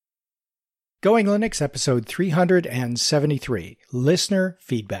Going Linux, episode 373, Listener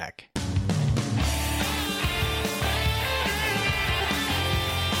Feedback.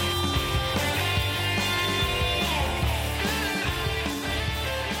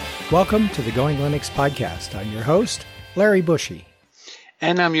 Welcome to the Going Linux podcast. I'm your host, Larry Bushy.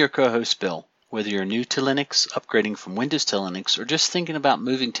 And I'm your co-host, Bill. Whether you're new to Linux, upgrading from Windows to Linux, or just thinking about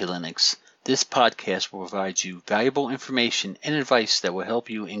moving to Linux, this podcast will provide you valuable information and advice that will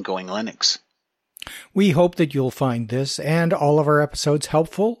help you in Going Linux. We hope that you'll find this and all of our episodes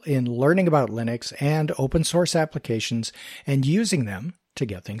helpful in learning about Linux and open source applications and using them to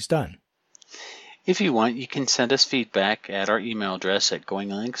get things done. If you want, you can send us feedback at our email address at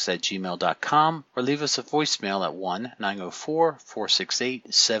goinglinux@gmail.com or leave us a voicemail at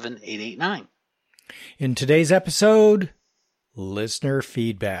 1-904-468-7889. In today's episode, listener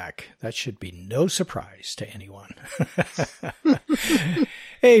feedback. That should be no surprise to anyone.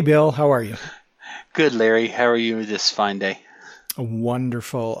 Hey, Bill, how are you? Good, Larry. How are you this fine day?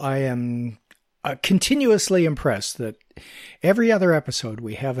 Wonderful. I am continuously impressed that every other episode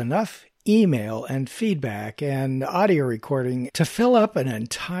we have enough email and feedback and audio recording to fill up an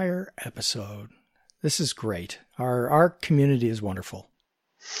entire episode. This is great. Our community is wonderful.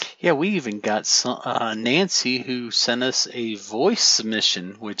 Yeah, we even got Nancy who sent us a voice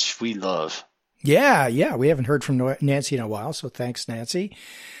submission, which we love. Yeah. We haven't heard from Nancy in a while, so thanks, Nancy.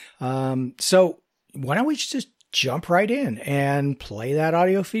 So why don't we just jump right in and play that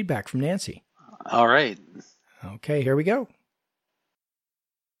audio feedback from Nancy? All right. Okay, here we go.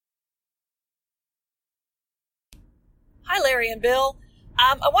 Hi, Larry and Bill.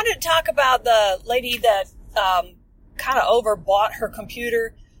 I wanted to talk about the lady that kind of overbought her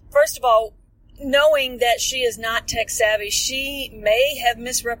computer. First of all, knowing that she is not tech savvy, she may have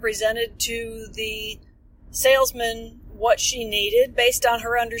misrepresented to the salesman what she needed based on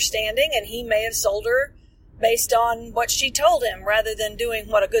her understanding, and he may have sold her based on what she told him rather than doing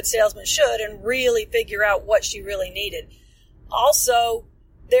what a good salesman should and really figure out what she really needed. Also,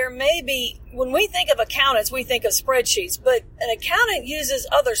 there may be, when we think of accountants, we think of spreadsheets, but an accountant uses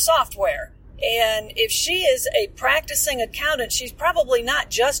other software. And if she is a practicing accountant, she's probably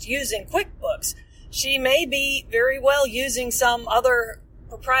not just using QuickBooks. She may be very well using some other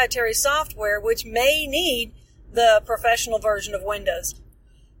proprietary software, which may need the professional version of Windows.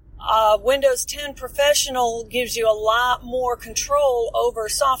 Windows 10 Professional gives you a lot more control over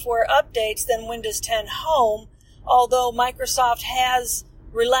software updates than Windows 10 Home, although Microsoft has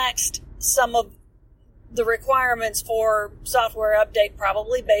relaxed some of the requirements for software update,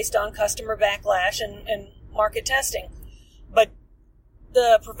 probably based on customer backlash and market testing. But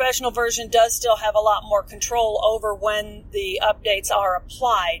the professional version does still have a lot more control over when the updates are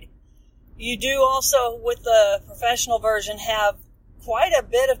applied. You do also, with the professional version, have quite a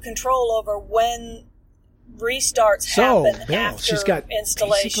bit of control over when restarts happen after she's got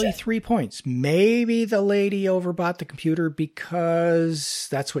installation. Basically 3 points. Maybe the lady overbought the computer because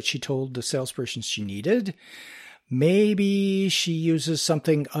that's what she told the salesperson she needed. Maybe she uses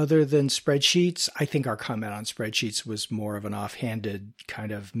something other than spreadsheets. I think our comment on spreadsheets was more of an offhanded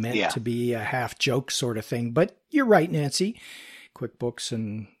kind of meant to be a half joke sort of thing. But you're right, Nancy. QuickBooks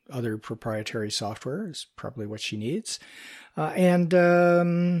and other proprietary software is probably what she needs. And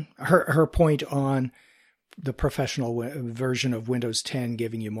her point on the professional version of Windows 10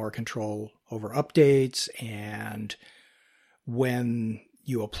 giving you more control over updates and when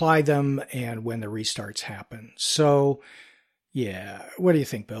you apply them and when the restarts happen. So, yeah, what do you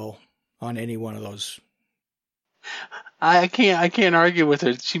think, Bill, on any one of those? I can't argue with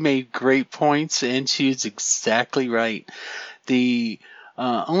her. She made great points, and she's exactly right. The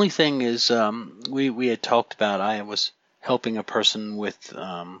only thing is, we had talked about, I was helping a person with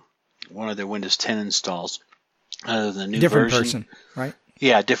one of their Windows 10 installs. The new different version. Person, right?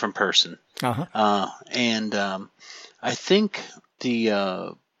 Yeah, different person. Uh-huh. And I think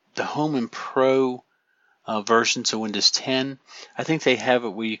the Home and Pro versions of Windows 10, I think they have it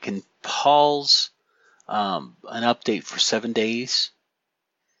where you can pause an update for 7 days.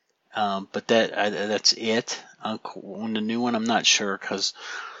 But that's it. On the new one, I'm not sure because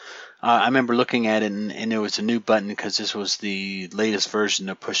I remember looking at it and there was a new button because this was the latest version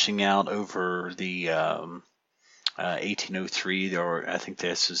of pushing out over the 1803, or I think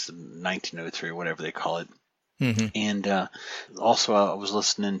this is the 1903 or whatever they call it. Mm-hmm. And also I was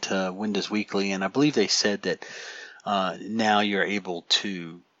listening to Windows Weekly, and I believe they said that now you're able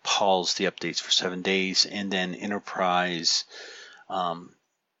to pause the updates for 7 days, and then Enterprise,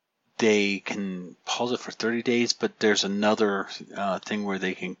 they can pause it for 30 days, but there's another thing where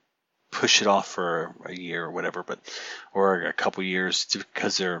they can push it off for a year or whatever, or a couple years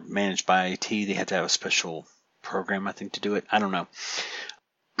because they're managed by IT. They have to have a special program, I think, to do it. I don't know.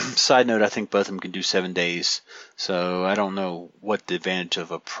 Side note, I think both of them can do 7 days, so I don't know what the advantage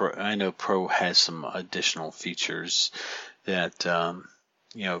of a Pro. I know Pro has some additional features that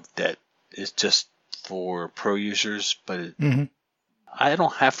that is just for Pro users, but I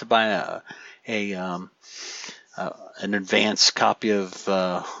don't have to buy an advanced copy of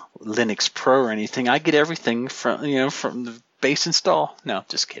Linux Pro or anything. I get everything from the base install. No,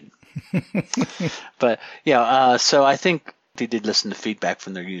 just kidding. But yeah, so I think they did listen to feedback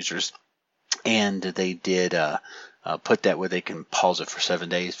from their users, and they did put that where they can pause it for 7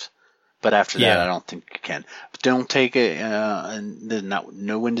 days. But after that, I don't think you can. But don't take it.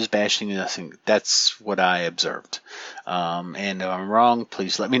 No Windows bashing. I think that's what I observed. And if I'm wrong,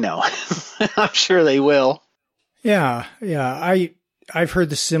 please let me know. I'm sure they will. Yeah. I've heard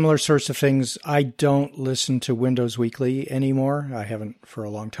the similar sorts of things. I don't listen to Windows Weekly anymore. I haven't for a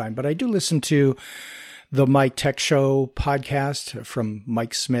long time, but I do listen to the Mike Tech Show podcast from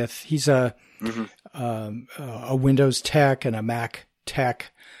Mike Smith. He's a Windows tech and a Mac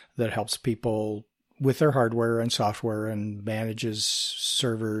tech that helps people with their hardware and software and manages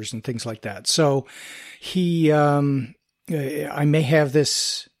servers and things like that. So he, I may have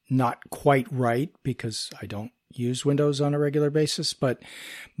this not quite right because I don't use Windows on a regular basis, but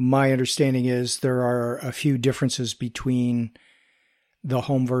my understanding is there are a few differences between the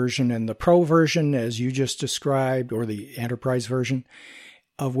home version and the Pro version, as you just described, or the enterprise version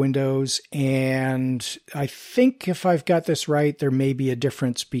of Windows. And I think if I've got this right, there may be a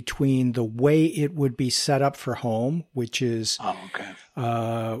difference between the way it would be set up for home, which is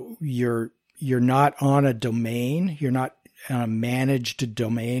you're not on a domain, you're not on a managed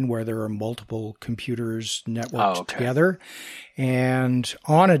domain where there are multiple computers networked together. And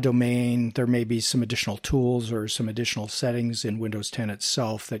on a domain, there may be some additional tools or some additional settings in Windows 10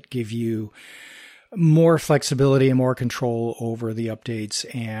 itself that give you more flexibility and more control over the updates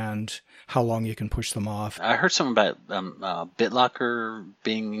and how long you can push them off. I heard something about BitLocker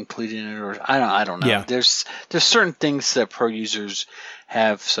being included in it, or I don't know. Yeah. There's certain things that Pro users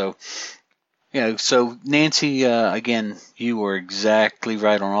have. So, so Nancy, again, you were exactly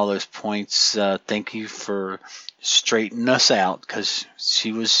right on all those points. Thank you for straightening us out, because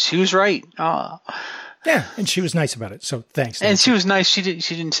she was right. Yeah, and she was nice about it, so thanks, Nancy. And she was nice. She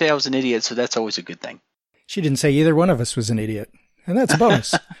didn't say I was an idiot, so that's always a good thing. She didn't say either one of us was an idiot, and that's a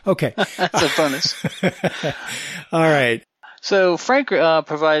bonus. Okay. That's a bonus. All right. So Frank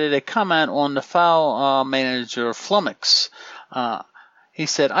provided a comment on the file manager Flummox. He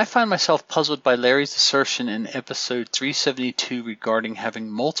said, I find myself puzzled by Larry's assertion in episode 372 regarding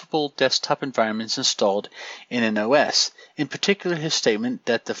having multiple desktop environments installed in an OS. In particular, his statement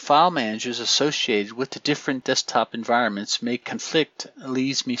that the file managers associated with the different desktop environments may conflict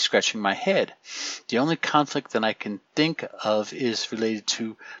leaves me scratching my head. The only conflict that I can think of is related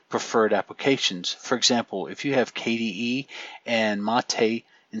to preferred applications. For example, if you have KDE and Mate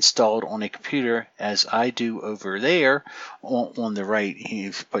installed on a computer, as I do over there on the right,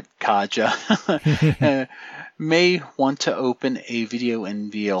 he's put Kaja, may want to open a video in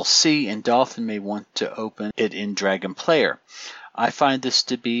VLC, and Dolphin may want to open it in Dragon Player. I find this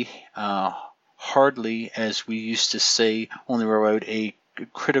to be hardly, as we used to say on the railroad, a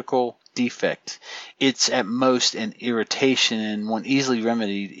critical defect. It's at most an irritation, and one easily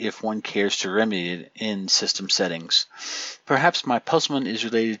remedied if one cares to remedy it in system settings. Perhaps my puzzlement is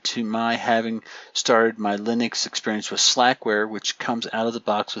related to my having started my Linux experience with Slackware, which comes out of the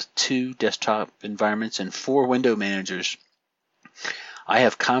box with 2 desktop environments and 4 window managers. I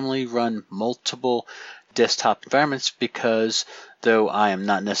have commonly run multiple desktop environments because, though I am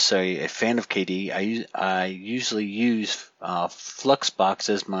not necessarily a fan of KDE, I usually use Fluxbox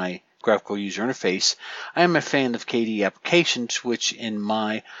as my graphical user interface. I am a fan of KDE applications, which, in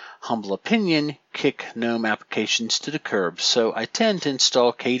my humble opinion, kick GNOME applications to the curb, so I tend to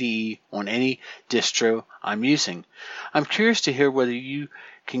install KDE on any distro I'm using. I'm curious to hear whether you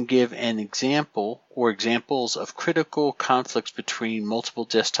can give an example or examples of critical conflicts between multiple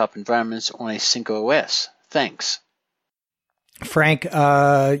desktop environments on a single OS. Thanks. Frank,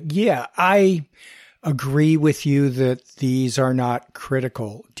 I agree with you that these are not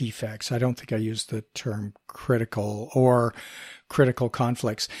critical defects. I don't think I used the term critical or critical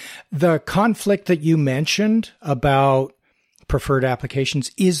conflicts. The conflict that you mentioned about preferred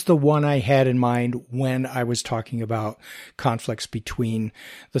applications is the one I had in mind when I was talking about conflicts between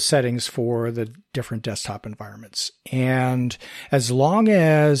the settings for the different desktop environments. And as long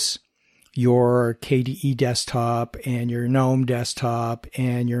as your KDE desktop and your GNOME desktop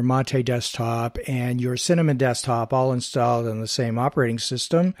and your Mate desktop and your Cinnamon desktop all installed on the same operating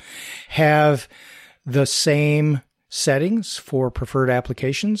system have the same settings for preferred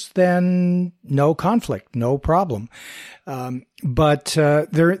applications, then no conflict, no problem. But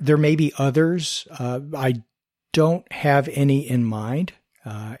there may be others. I don't have any in mind,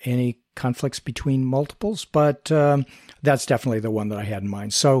 any conflicts between multiples, but that's definitely the one that I had in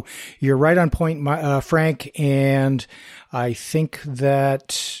mind. So you're right on point, Frank, and I think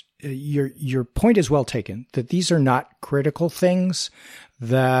that your point is well taken, that these are not critical things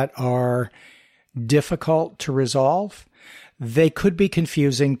that are difficult to resolve. They could be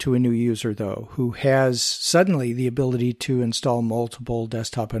confusing to a new user, though, who has suddenly the ability to install multiple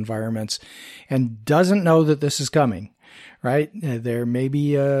desktop environments and doesn't know that this is coming, right? There may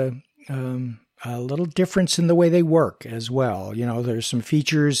be a little difference in the way they work as well. You know, there's some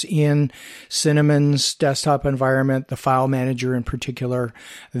features in Cinnamon's desktop environment, the file manager in particular,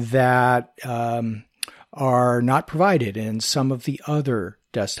 that are not provided in some of the other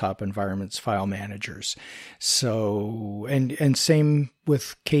desktop environments file managers. So, and same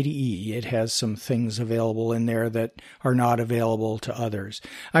with KDE. It has some things available in there that are not available to others.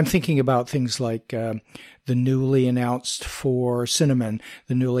 I'm thinking about things like the newly announced for Cinnamon,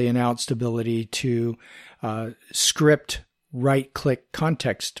 the newly announced ability to script right-click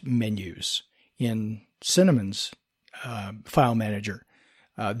context menus in Cinnamon's file manager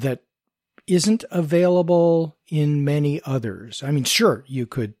that isn't available in many others. I mean, sure, you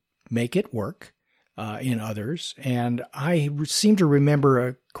could make it work in others. And I seem to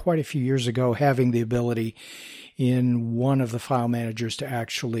remember quite a few years ago having the ability in one of the file managers to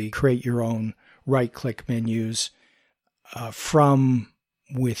actually create your own right-click menus from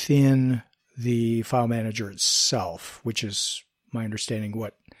within the file manager itself, which is my understanding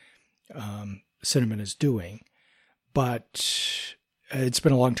what Cinnamon is doing. But it's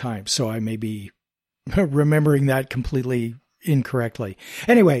been a long time, so I may be remembering that completely incorrectly.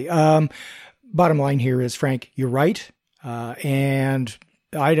 Anyway, bottom line here is, Frank, you're right. And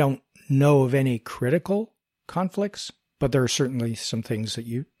I don't know of any critical conflicts, but there are certainly some things that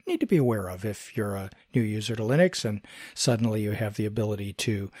you need to be aware of if you're a new user to Linux and suddenly you have the ability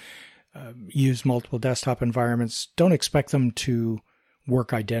to use multiple desktop environments. Don't expect them to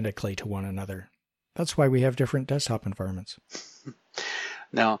work identically to one another. That's why we have different desktop environments.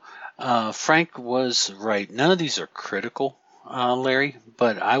 Now, Frank was right. None of these are critical, Larry,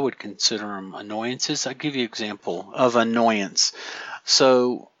 but I would consider them annoyances. I'll give you an example of annoyance.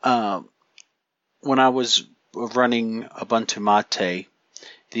 So when I was running Ubuntu Mate,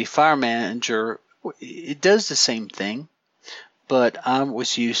 the file manager, it does the same thing, but I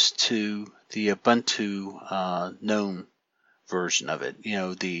was used to the Ubuntu GNOME version of it. You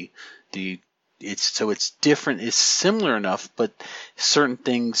know, it's different. It's similar enough, but certain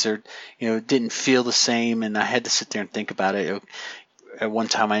things are, didn't feel the same, and I had to sit there and think about it. At one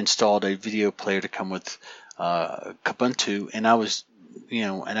time, I installed a video player to come with Kubuntu, and I was,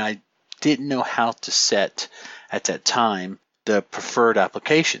 and I didn't know how to set at that time the preferred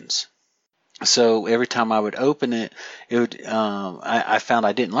applications. So every time I would open it, I found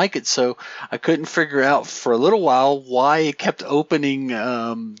I didn't like it, so I couldn't figure out for a little while why it kept opening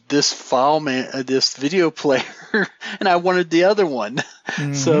this this video player, and I wanted the other one.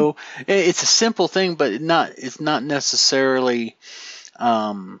 Mm-hmm. So it's a simple thing, but it's not necessarily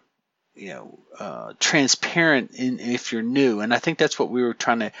transparent if you're new. And I think that's what we were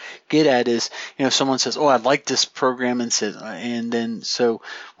trying to get at is, someone says, oh, I like this program, and then so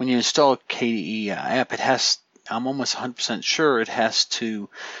when you install a KDE app, I'm almost 100% sure it has to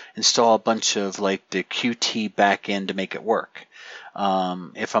install a bunch of like the Qt backend to make it work,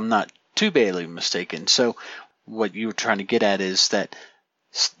 if I'm not too badly mistaken. So what you were trying to get at is that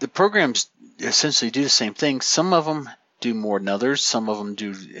the programs essentially do the same thing. Some of them do more than others. Some of them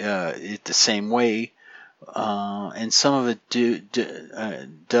do it the same way, and some of it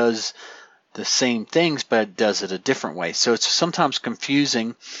does the same things, but it does it a different way. So it's sometimes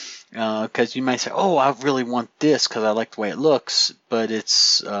confusing because you might say, "Oh, I really want this because I like the way it looks," but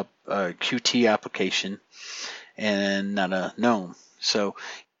it's a Qt application and not a GNOME. So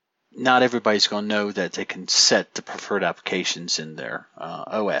not everybody's going to know that they can set the preferred applications in their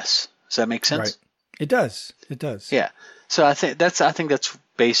OS. Does that make sense? Right. It does. It does. Yeah. So I think that's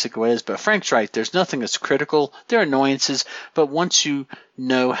basically what it is. But Frank's right. There's nothing that's critical. There are annoyances, but once you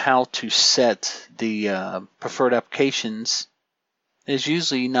know how to set the preferred applications, there's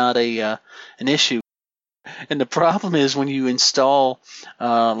usually not an issue. And the problem is when you install,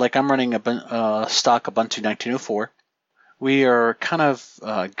 like I'm running a stock Ubuntu 1904, we are kind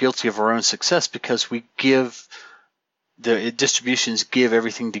of guilty of our own success because we give the distributions give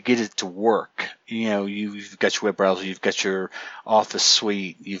everything to get it to work. You've got your web browser, you've got your Office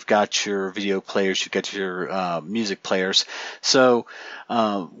suite, you've got your video players, you've got your music players. So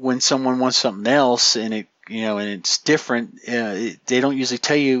when someone wants something else and it's different, they don't usually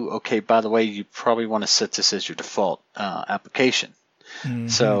tell you, okay, by the way, you probably want to set this as your default application. Mm-hmm.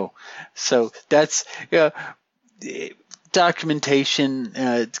 So that's documentation,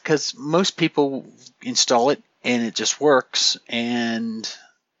 because most people install it and it just works. And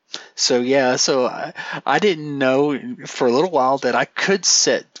so I didn't know for a little while that I could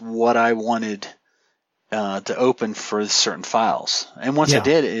set what I wanted to open for certain files. And once I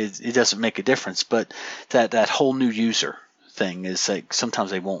did, it doesn't make a difference. But that whole new user thing is like sometimes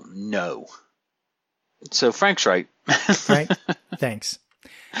they won't know. So Frank's right. Frank, thanks.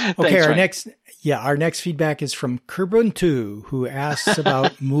 Okay, thanks, our next feedback is from Kerbuntu, who asks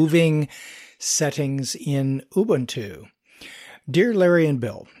about moving settings in Ubuntu. Dear Larry and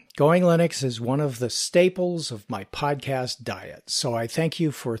Bill, Going Linux is one of the staples of my podcast diet, so I thank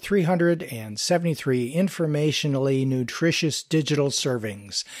you for 373 informationally nutritious digital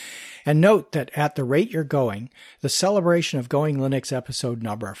servings. And note that at the rate you're going, the celebration of Going Linux episode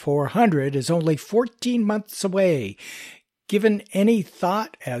number 400 is only 14 months away. Given any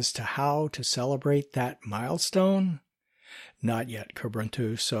thought as to how to celebrate that milestone? Not yet,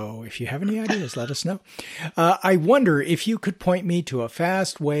 Kubuntu, so if you have any ideas, let us know. I wonder if you could point me to a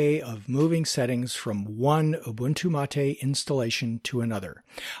fast way of moving settings from one Ubuntu Mate installation to another.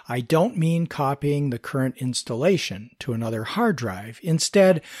 I don't mean copying the current installation to another hard drive.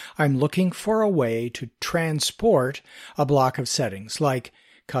 Instead, I'm looking for a way to transport a block of settings, like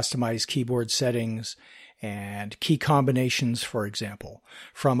customized keyboard settings and key combinations, for example,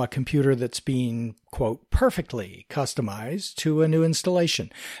 from a computer that's being, quote, perfectly customized to a new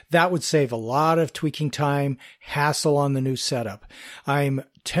installation. That would save a lot of tweaking time, hassle on the new setup. I'm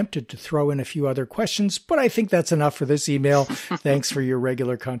tempted to throw in a few other questions, but I think that's enough for this email. Thanks for your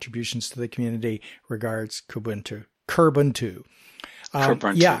regular contributions to the community. Regards, Kubuntu. Kerbuntu.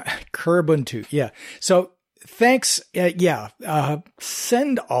 Kerbuntu. Yeah. So, thanks.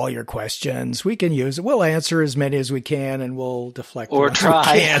 Send all your questions. We can use it. We'll answer as many as we can, and we'll deflect or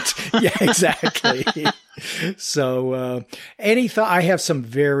try. We can't. Yeah, exactly. So, any thought? I have some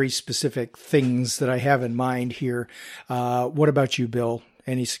very specific things that I have in mind here. What about you, Bill?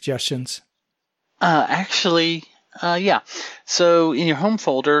 Any suggestions? Actually, yeah. So, in your home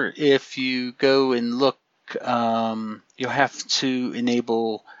folder, if you go and look, you'll have to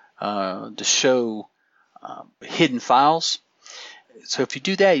enable the show hidden files. So if you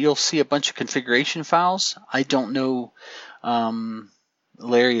do that, you'll see a bunch of configuration files. I don't know,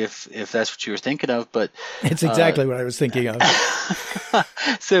 Larry, if that's what you were thinking of, but it's exactly what I was thinking of.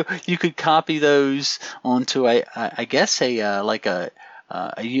 So you could copy those onto I guess a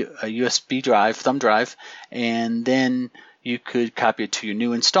USB drive, thumb drive, and then you could copy it to your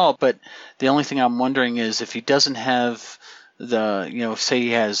new install. But the only thing I'm wondering is if he doesn't have say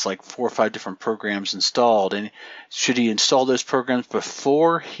he has like 4 or 5 different programs installed, and should he install those programs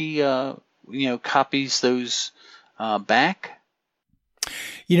before he, copies those back?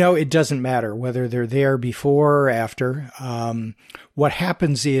 It doesn't matter whether they're there before or after. What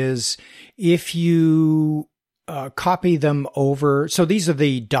happens is if you copy them over. So these are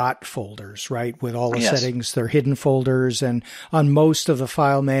the dot folders, right? With all the settings, they're hidden folders. And on most of the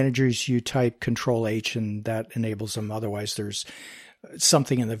file managers, you type Control-H and that enables them. Otherwise, there's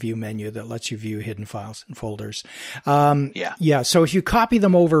something in the view menu that lets you view hidden files and folders. So if you copy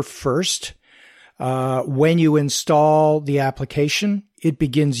them over first, when you install the application, it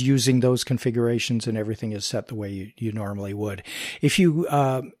begins using those configurations and everything is set the way you normally would. If you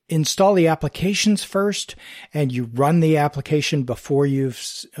install the applications first and you run the application before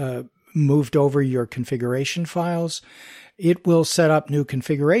you've moved over your configuration files, it will set up new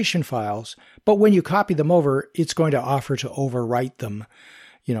configuration files. But when you copy them over, it's going to offer to overwrite them,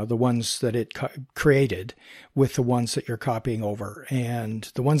 the ones that it created with the ones that you're copying over. And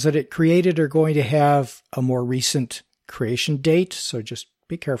the ones that it created are going to have a more recent creation date. So just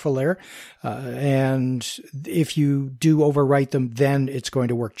be careful there. And if you do overwrite them, then it's going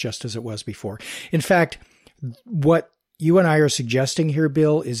to work just as it was before. In fact, what you and I are suggesting here,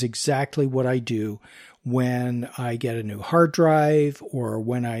 Bill, is exactly what I do when I get a new hard drive or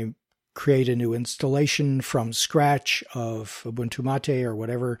when I create a new installation from scratch of Ubuntu Mate or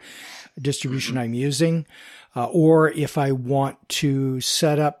whatever distribution I'm using. Or if I want to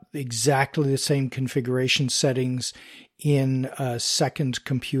set up exactly the same configuration settings in a second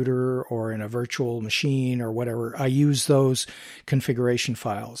computer or in a virtual machine or whatever, I use those configuration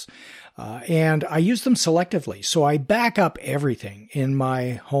files. And I use them selectively. So I back up everything in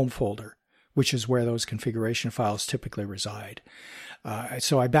my home folder, which is where those configuration files typically reside.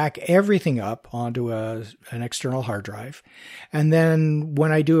 So I back everything up onto an external hard drive. And then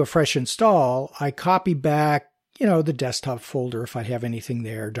when I do a fresh install, I copy back, the desktop folder if I have anything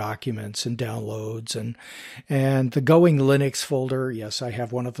there, documents and downloads and the Going Linux folder. Yes, I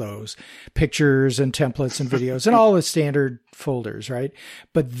have one of those. Pictures and templates and videos and all the standard folders, right?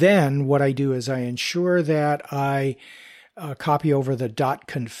 But then what I do is I ensure that I copy over the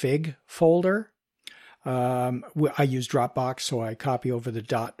 .config folder. I use Dropbox, so I copy over the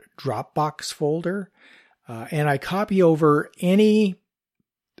 .dropbox folder, and I copy over any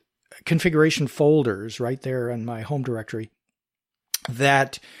configuration folders right there in my home directory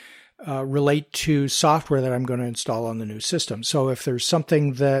that relate to software that I'm going to install on the new system. So if there's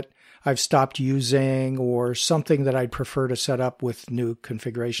something that I've stopped using or something that I'd prefer to set up with new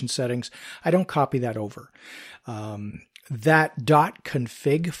configuration settings, I don't copy that over. That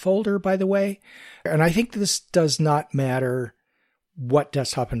 .config folder, by the way, and I think this does not matter what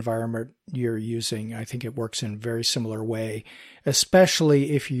desktop environment you're using. I think it works in a very similar way,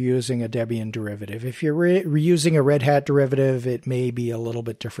 especially if you're using a Debian derivative. If you're using a Red Hat derivative, it may be a little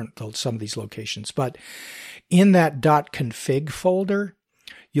bit different than some of these locations. But in that .config folder,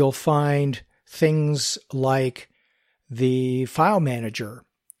 you'll find things like the file manager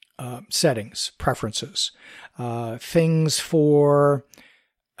settings, preferences, things for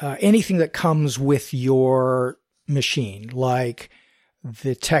anything that comes with your machine, like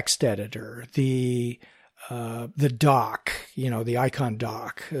the text editor, the dock, the icon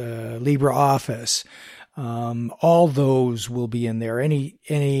dock, LibreOffice, all those will be in there.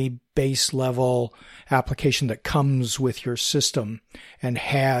 Any base level application that comes with your system and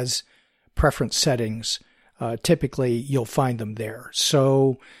has preference settings, typically you'll find them there.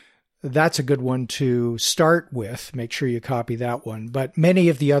 So that's a good one to start with. Make sure you copy that one. But many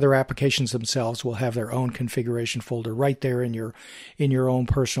of the other applications themselves will have their own configuration folder right there in your own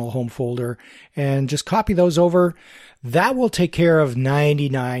personal home folder. And just copy those over. That will take care of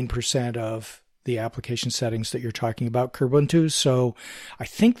 99% of the application settings that you're talking about, Kubuntu. So I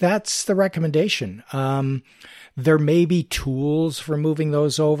think that's the recommendation. There may be tools for moving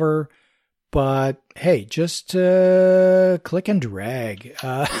those over, but hey, just click and drag,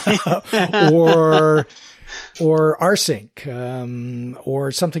 or rsync,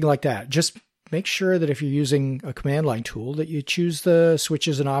 or something like that. Just make sure that if you're using a command line tool, that you choose the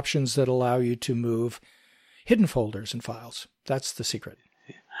switches and options that allow you to move hidden folders and files. That's the secret.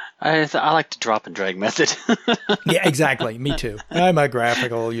 I like the drop and drag method. Yeah, exactly. Me too. I'm a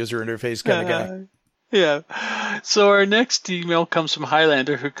graphical user interface kind of guy. Yeah. So our next email comes from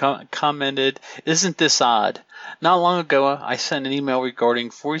Highlander, who commented, "Isn't this odd? Not long ago, I sent an email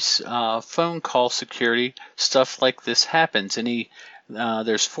regarding voice phone call security. Stuff like this happens." And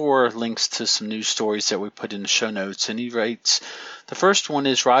there's 4 links to some news stories that we put in the show notes. And he writes, the first one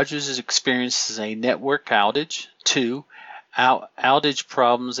is Rogers has experienced a network outage. 2, outage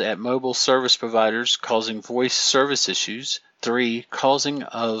problems at mobile service providers causing voice service issues. 3, causing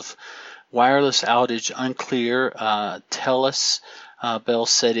of wireless outage unclear. TELUS, Bell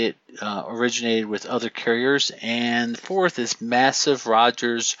said it originated with other carriers. And 4th is massive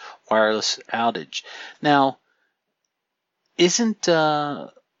Rogers wireless outage. Now, isn't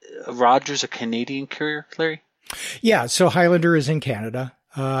Rogers a Canadian carrier, Larry? Yeah, so Highlander is in Canada.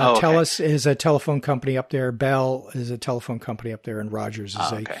 Okay. TELUS is a telephone company up there. Bell is a telephone company up there, and Rogers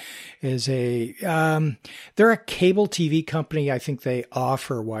is they're a cable TV company. I think they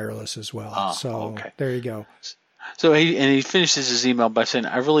offer wireless as well. There you go. So he finishes his email by saying,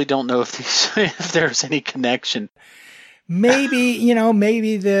 "I really don't know if there's any connection."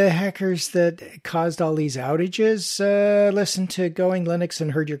 Maybe the hackers that caused all these outages listened to Going Linux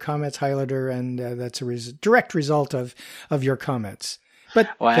and heard your comments, Highlander, and that's a direct result of your comments. But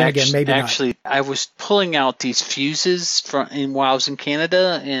then again, maybe not. Actually, I was pulling out these fuses while I was in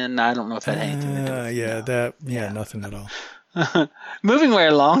Canada, and I don't know if that had anything to do with it. Nothing at all. Moving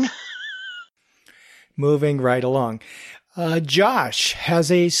right along. Moving right along. Josh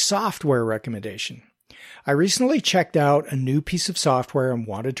has a software recommendation. I recently checked out a new piece of software and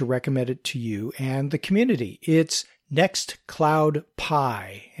wanted to recommend it to you and the community. It's Nextcloud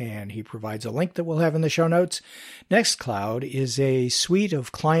Pi, and he provides a link that we'll have in the show notes. Nextcloud is a suite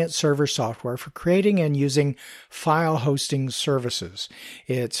of client-server software for creating and using file hosting services.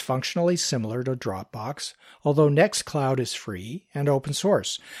 It's functionally similar to Dropbox, although Nextcloud is free and open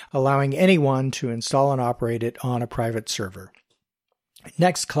source, allowing anyone to install and operate it on a private server.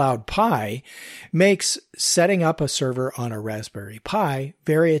 Nextcloud Pi makes setting up a server on a Raspberry Pi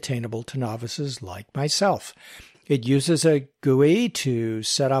very attainable to novices like myself. It uses a GUI to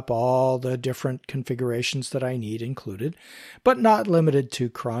set up all the different configurations that I need included, but not limited to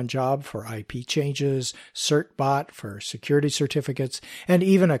cron job for IP changes, certbot for security certificates, and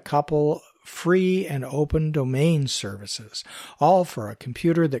even a couple free and open domain services, all for a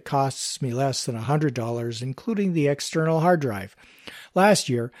computer that costs me less than $100, including the external hard drive. Last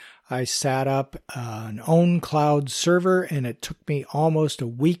year, I set up an own cloud server, and it took me almost a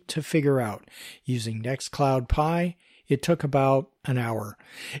week to figure out. Using Nextcloud Pi, it took about an hour.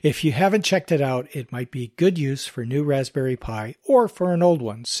 If you haven't checked it out, it might be good use for new Raspberry Pi or for an old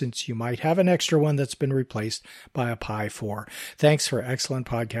one, since you might have an extra one that's been replaced by a Pi 4. Thanks for excellent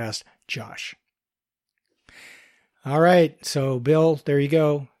podcast, Josh. All right, so Bill, there you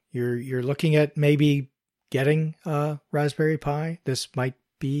go. You're looking at maybe getting a Raspberry Pi. This might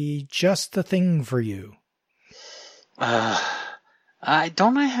be just the thing for you. I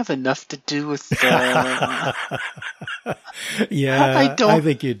have enough to do with. Yeah, I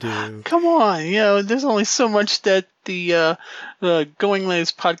think you do. Come on, there's only so much that the Going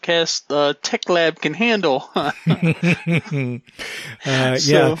Lanes podcast Tech Lab can handle.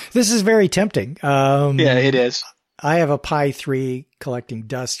 Yeah, this is very tempting. Yeah, it is. I have a Pi 3 collecting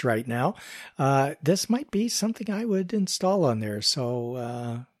dust right now. This might be something I would install on there.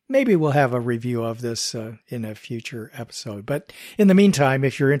 So maybe we'll have a review of this in a future episode. But in the meantime,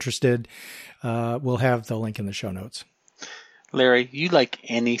 if you're interested, we'll have the link in the show notes. Larry, you like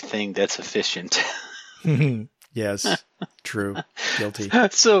anything that's efficient. Yes, true. Guilty.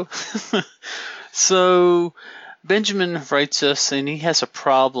 So Benjamin writes us, and he has a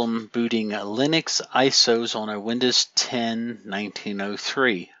problem booting Linux ISOs on a Windows 10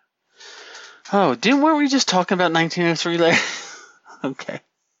 1903. Oh, weren't we just talking about 1903, Larry? Okay.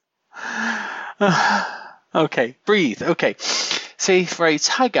 Okay, breathe. Okay. So he writes,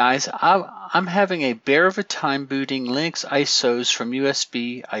 "Hi guys, I'm having a bear of a time booting Linux ISOs from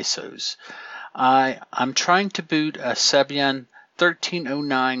USB ISOs. I'm trying to boot a Sabian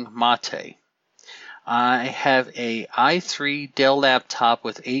 1309 Mate. I have a i3 Dell laptop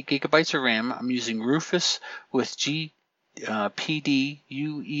with 8 gigabytes of RAM. I'm using Rufus with GPD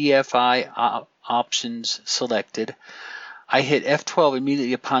UEFI options selected. I hit F12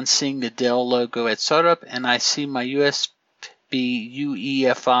 immediately upon seeing the Dell logo at startup, and I see my USB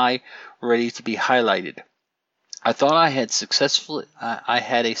UEFI ready to be highlighted. I thought I had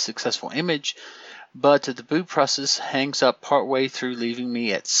a successful image, but the boot process hangs up partway through, leaving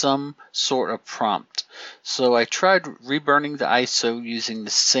me at some sort of prompt. So I tried reburning the ISO using the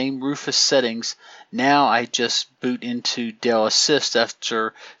same Rufus settings. Now I just boot into Dell Assist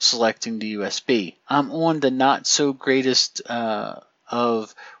after selecting the USB. I'm on the not so greatest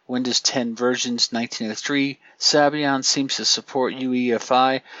of Windows 10 versions 1903. Sabian seems to support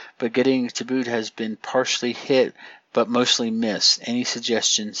UEFI, but getting to boot has been partially hit, but mostly missed. Any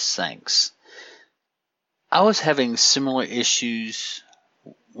suggestions? Thanks." I was having similar issues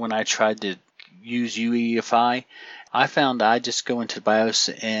when I tried to use UEFI. I found I just go into BIOS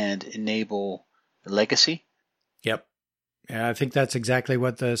and enable Legacy. Yep. Yeah, I think that's exactly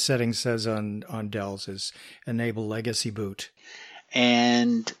what the setting says on Dell's is enable Legacy boot.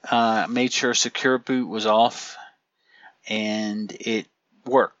 And made sure secure boot was off, and it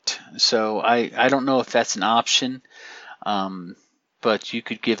worked. So I don't know if that's an option. But you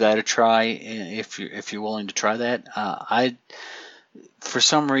could give that a try if you're willing to try that. For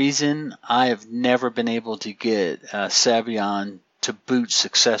some reason, I have never been able to get Sabian to boot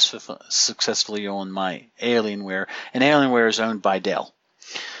successfully on my Alienware, and Alienware is owned by Dell.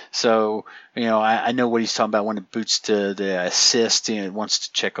 So I know what he's talking about when it boots to the assist. It wants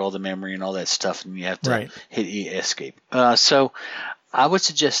to check all the memory and all that stuff, and you have to hit escape. So I would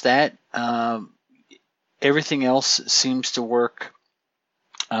suggest that. Everything else seems to work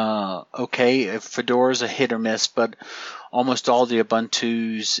okay. Fedora's a hit or miss, but almost all the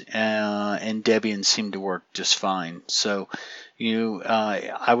Ubuntu's and Debian seem to work just fine. So,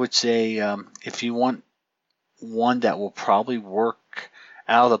 I would say if you want one that will probably work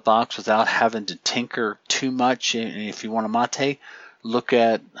out of the box without having to tinker too much, and if you want a Mate, look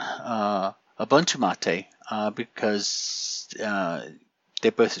at Ubuntu Mate because they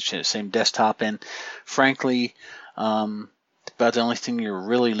both share the same desktop, and frankly, But the only thing you're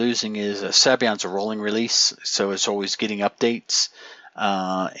really losing is Sabion's a rolling release, so it's always getting updates.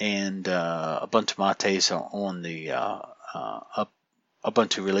 And Ubuntu Mate is on the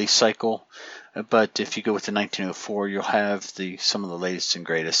Ubuntu release cycle. But if you go with the 1904, you'll have some of the latest and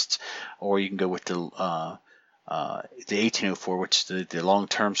greatest. Or you can go with the 1804, which is the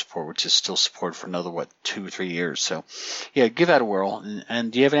long-term support, which is still supported for another, 2 or 3 years. So, yeah, give that a whirl.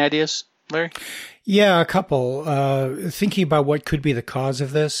 And do you have any ideas, Larry? Yeah, a couple. Thinking about what could be the cause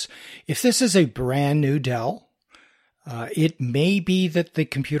of this. If this is a brand new Dell, it may be that the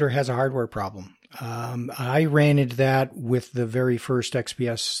computer has a hardware problem. I ran into that with the very first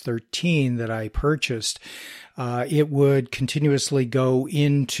XPS 13 that I purchased. It would continuously go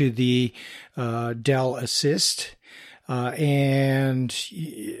into the Dell Assist, and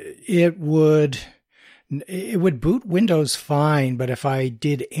it would boot Windows fine, but if I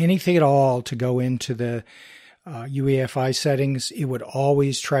did anything at all to go into the UEFI settings, it would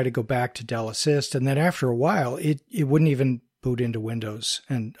always try to go back to Dell Assist, and then after a while, it wouldn't even boot into Windows.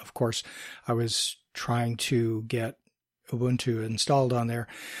 And of course, I was trying to get Ubuntu installed on there,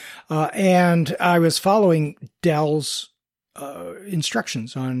 and I was following Dell's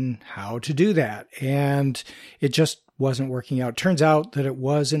instructions on how to do that, and it just wasn't working out. Turns out that it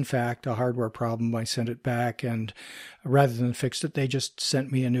was, in fact, a hardware problem. I sent it back, and rather than fix it, they just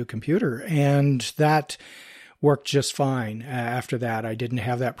sent me a new computer, and that worked just fine. After that, I didn't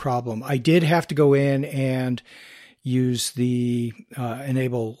have that problem. I did have to go in and use the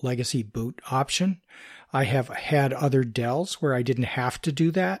enable legacy boot option. I have had other Dells where I didn't have to do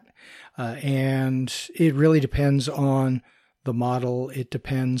that, and it really depends on the model. It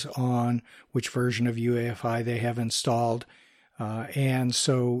depends on which version of UEFI they have installed. And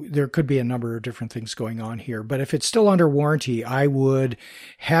so there could be a number of different things going on here. But if it's still under warranty, I would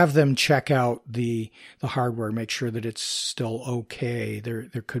have them check out the hardware, make sure that it's still okay. There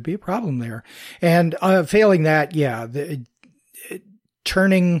could be a problem there. And failing that, yeah,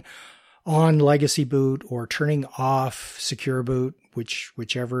 turning on legacy boot or turning off secure boot,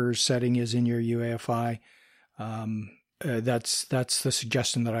 whichever setting is in your UEFI, that's the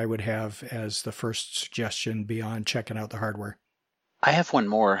suggestion that I would have as the first suggestion beyond checking out the hardware. I have one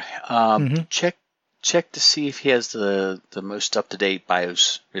more. Check to see if he has the most up-to-date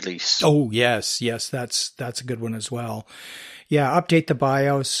BIOS release. Oh, yes, that's a good one as well. Yeah, update the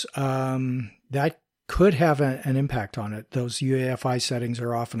BIOS. That could have an impact on it. Those UEFI settings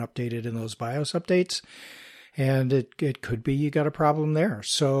are often updated in those BIOS updates, and it could be you got a problem there.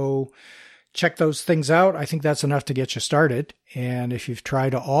 So check those things out. I think that's enough to get you started. And if you've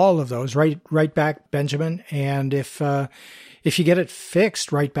tried all of those, write back, Benjamin. And if you get it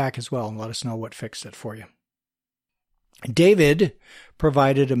fixed, write back as well and let us know what fixed it for you. David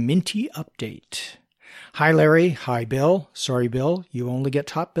provided a Minty update. Hi, Larry. Hi, Bill. Sorry, Bill. You only get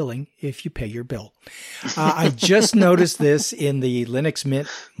top billing if you pay your bill. I just noticed this in the Linux Mint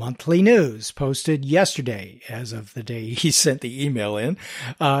monthly news posted yesterday, as of the day he sent the email in.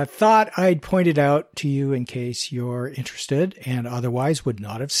 Thought I'd point it out to you in case you're interested and otherwise would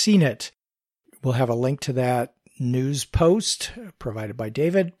not have seen it. We'll have a link to that news post provided by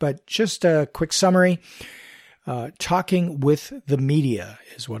David, but just a quick summary. Talking with the Media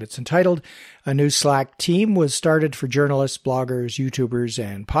is what it's entitled. A new Slack team was started for journalists, bloggers, YouTubers,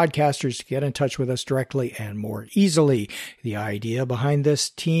 and podcasters to get in touch with us directly and more easily. The idea behind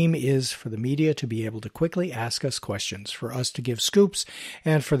this team is for the media to be able to quickly ask us questions, for us to give scoops,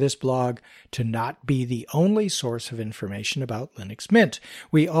 and for this blog to not be the only source of information about Linux Mint.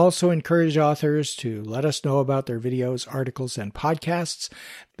 We also encourage authors to let us know about their videos, articles, and podcasts.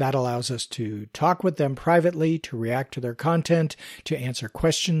 That allows us to talk with them privately, to react to their content, to answer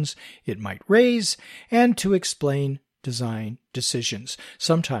questions it might raise, and to explain design decisions.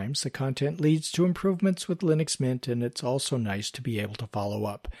 Sometimes the content leads to improvements with Linux Mint, and it's also nice to be able to follow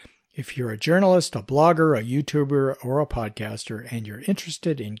up. If you're a journalist, a blogger, a YouTuber, or a podcaster, and you're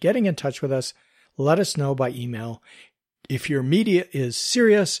interested in getting in touch with us, let us know by email. If your media is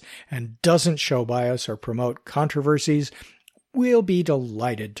serious and doesn't show bias or promote controversies, we'll be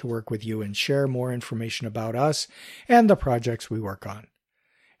delighted to work with you and share more information about us and the projects we work on.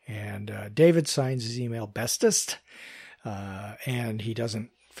 And David signs his email bestest, and he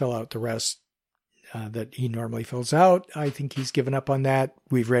doesn't fill out the rest that he normally fills out. I think he's given up on that.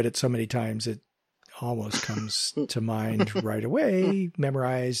 We've read it so many times it almost comes to mind right away,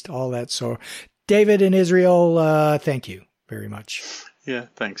 memorized, all that. So David in Israel, thank you very much. Yeah,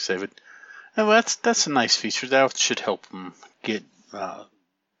 thanks, David. Well, that's a nice feature. That should help them get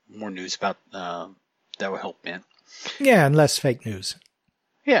more news about that will help, man. Yeah, and less fake news.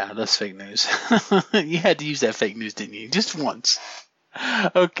 Yeah, that's fake news. You had to use that fake news, didn't you? Just once.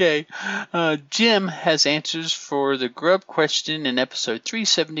 Okay. Jim has answers for the Grub question in episode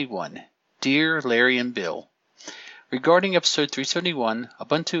 371. Dear Larry and Bill, regarding episode 371,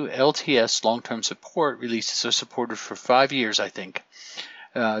 Ubuntu LTS long-term support releases are supported for 5 years, I think.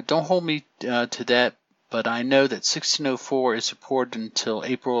 Don't hold me to that, but I know that 1604 is supported until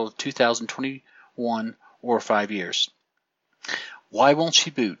April of 2021 or 5 years. Why won't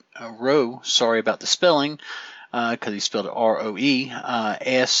she boot? Roe, sorry about the spelling, because he spelled it R-O-E,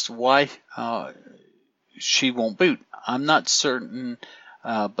 asked why she won't boot. I'm not certain,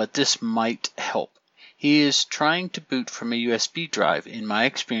 but this might help. He is trying to boot from a USB drive. In my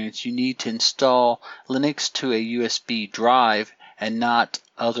experience, you need to install Linux to a USB drive and not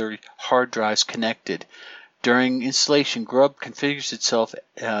other hard drives connected. During installation, Grub configures itself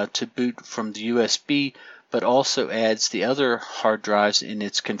to boot from the USB, but also adds the other hard drives in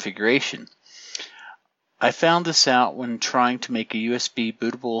its configuration. I found this out when trying to make a USB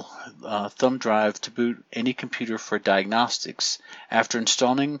bootable thumb drive to boot any computer for diagnostics. After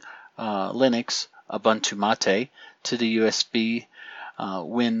installing Linux, Ubuntu Mate, to the USB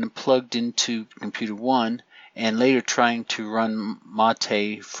when plugged into computer 1, and later trying to run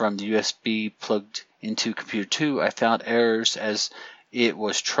Mate from the USB plugged into computer 2, I found errors as it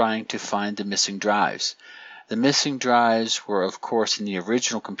was trying to find the missing drives. The missing drives were, of course, in the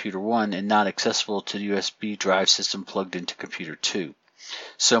original computer 1 and not accessible to the USB drive system plugged into computer 2.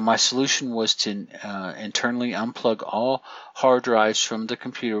 So my solution was to internally unplug all hard drives from the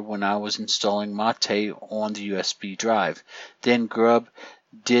computer when I was installing Mate on the USB drive. Then Grub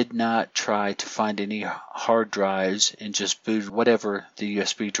did not try to find any hard drives and just booted whatever the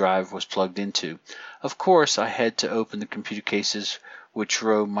USB drive was plugged into. Of course, I had to open the computer cases, which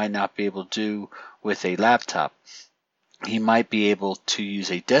Roe might not be able to do with a laptop. He might be able to use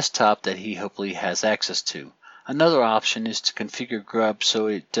a desktop that he hopefully has access to. Another option is to configure Grub so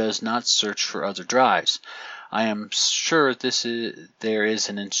it does not search for other drives. I am sure there is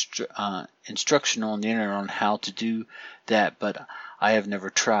an instruction on the internet on how to do that, but I have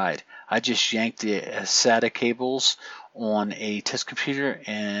never tried. I just yank the SATA cables on a test computer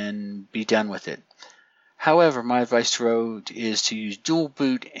and be done with it. However, my advice to Roe is to use dual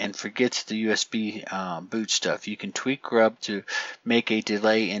boot and forget the USB boot stuff. You can tweak Grub to make a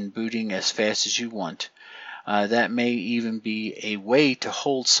delay in booting as fast as you want. That may even be a way to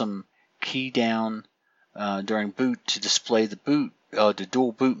hold some key down during boot to display the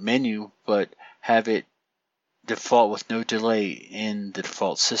dual boot menu, but have it default with no delay in the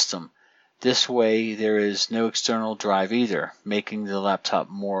default system. This way, there is no external drive either, making the laptop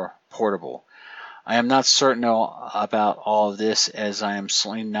more portable. I am not certain about all of this, as I am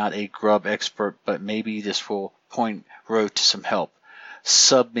certainly not a Grub expert, but maybe this will point Roe to some help.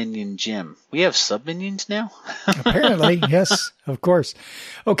 Subminion Jim. We have subminions now? Apparently, yes, of course.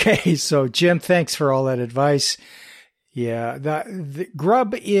 Okay, so Jim, thanks for all that advice. Yeah, the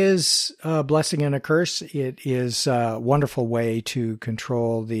Grub is a blessing and a curse. It is a wonderful way to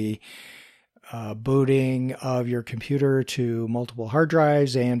control the booting of your computer to multiple hard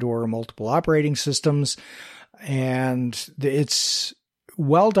drives and or multiple operating systems. And it's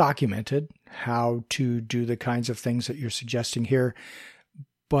well documented how to do the kinds of things that you're suggesting here.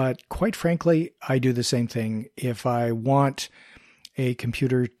 But quite frankly, I do the same thing. If I want a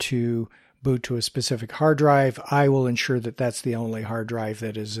computer to boot to a specific hard drive, I will ensure that that's the only hard drive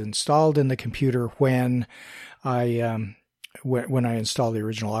that is installed in the computer when I install the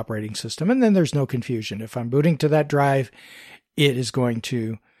original operating system. And then there's no confusion. If I'm booting to that drive, it is going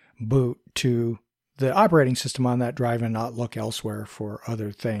to boot to the operating system on that drive and not look elsewhere for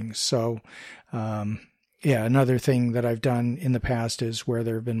other things. So, another thing that I've done in the past is where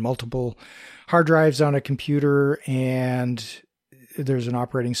there have been multiple hard drives on a computer and there's an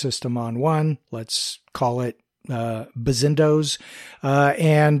operating system on one, let's call it Bazindos,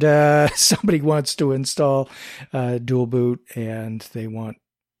 and somebody wants to install dual boot and they want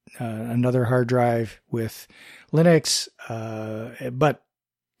another hard drive with Linux, but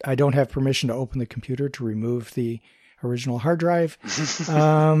I don't have permission to open the computer to remove the original hard drive.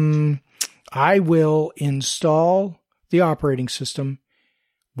 I will install the operating system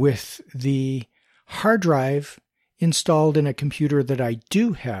with the hard drive installed in a computer that I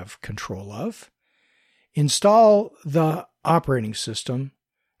do have control of, install the operating system,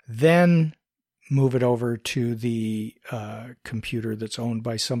 then move it over to the computer that's owned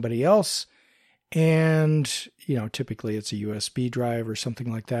by somebody else. And, typically it's a USB drive or something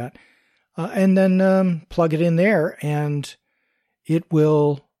like that. And then plug it in there and it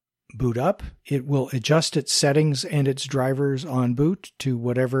will boot up. It will adjust its settings and its drivers on boot to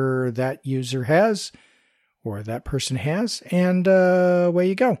whatever that user has or that person has, and away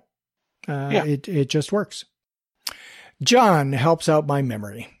you go. It just works. John helps out my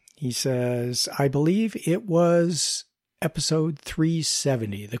memory. He says, I believe it was episode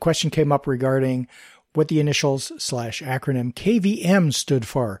 370. The question came up regarding what the initials / acronym KVM stood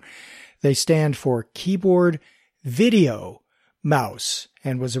for. They stand for Keyboard Video Mouse,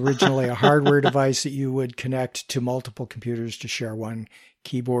 and was originally a hardware device that you would connect to multiple computers to share one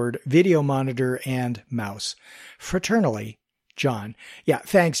keyboard, video monitor, and mouse. Fraternally, John. Yeah,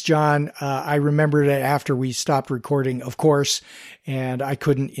 thanks, John. I remembered it after we stopped recording, of course, and I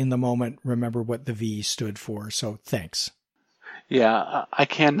couldn't in the moment remember what the V stood for, so thanks. Yeah, I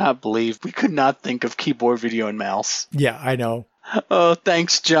cannot believe we could not think of keyboard, video, and mouse. Yeah, I know. Oh,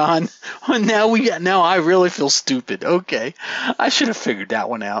 thanks, John. Now I really feel stupid. Okay, I should have figured that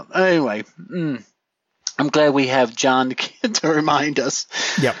one out. Anyway, I'm glad we have John to remind us.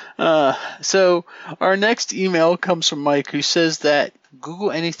 Yep. So our next email comes from Mike, who says that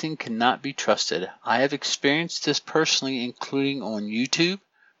Google Anything cannot be trusted. I have experienced this personally, including on YouTube,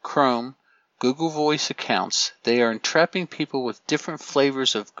 Chrome, Google Voice accounts. They are entrapping people with different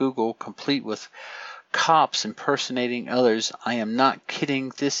flavors of Google, complete with cops impersonating others. I am not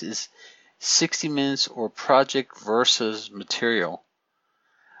kidding. This is 60 Minutes or Project Versa's material.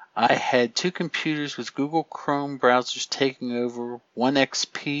 I had 2 computers with Google Chrome browsers taking over, one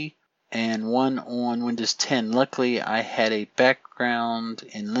XP and one on Windows 10. Luckily, I had a background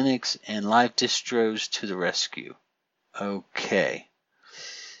in Linux and live distros to the rescue. Okay.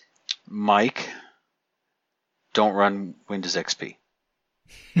 Mike, don't run Windows XP.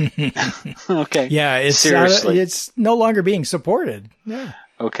 Okay. Yeah, it's no longer being supported. Yeah.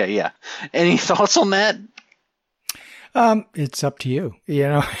 Okay, yeah. Any thoughts on that? It's up to you. You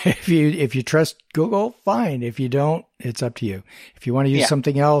know, if you trust Google, fine. If you don't, it's up to you. If you want to use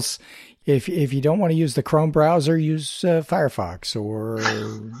something else, if you don't want to use the Chrome browser, use Firefox or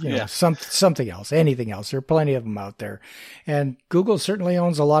something else, anything else. There are plenty of them out there. And Google certainly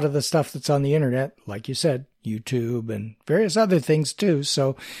owns a lot of the stuff that's on the internet, like you said, YouTube and various other things too.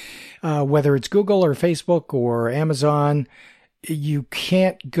 So whether it's Google or Facebook or Amazon, you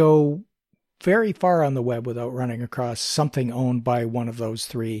can't go very far on the web without running across something owned by one of those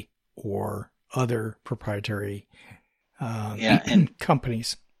 3 or other proprietary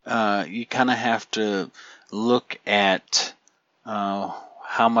companies. You kind of have to look at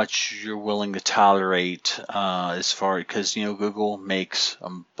how much you're willing to tolerate as far, because Google makes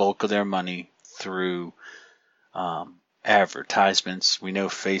a bulk of their money through advertisements. We know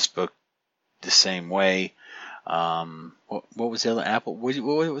Facebook the same way. What was the other? Apple? What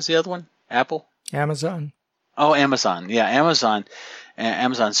was the other one? Apple? Amazon. Oh, Amazon. Yeah, Amazon.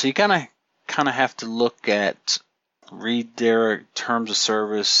 So you kind of have to read their terms of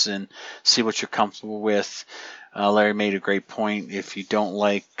service and see what you're comfortable with. Larry made a great point. If you don't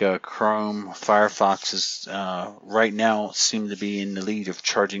like Chrome, Firefox is right now seem to be in the lead of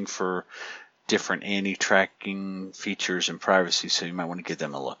charging for different anti-tracking features and privacy, so you might want to give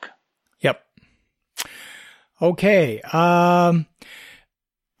them a look. Yep. Okay.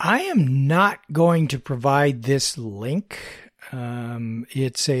 I am not going to provide this link.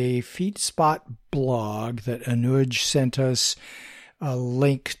 It's a FeedSpot blog that Anuj sent us a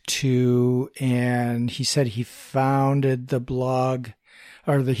link to, and he said he founded the blog,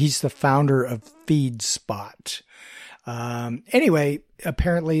 he's the founder of FeedSpot. Anyway,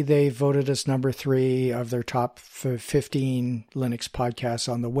 apparently they voted us number 3 of their top 15 Linux podcasts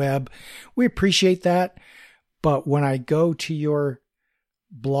on the web. We appreciate that. But when I go to your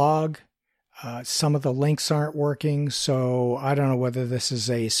blog, some of the links aren't working, so I don't know whether this is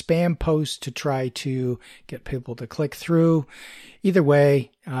a spam post to try to get people to click through. Either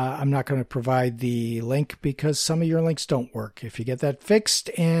way, I'm not going to provide the link because some of your links don't work. If you get that fixed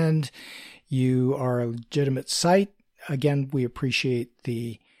and you are a legitimate site, again, we appreciate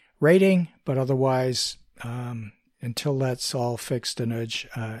the rating, but otherwise, until that's all fixed, Anuj,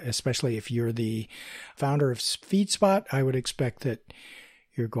 especially if you're the founder of FeedSpot, I would expect that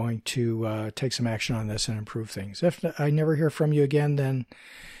you're going to take some action on this and improve things. If I never hear from you again, then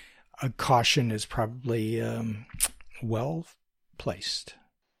a caution is probably well placed.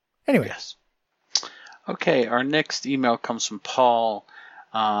 Anyway. Yes. Okay, our next email comes from Paul,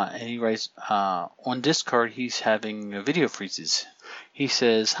 and he writes, on Discord, he's having video freezes. He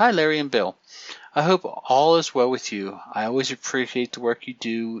says, "Hi, Larry and Bill. I hope all is well with you. I always appreciate the work you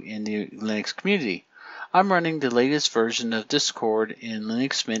do in the Linux community. I'm running the latest version of Discord in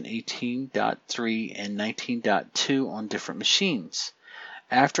Linux Mint 18.3 and 19.2 on different machines.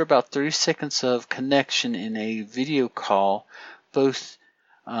 After about 30 seconds of connection in a video call, both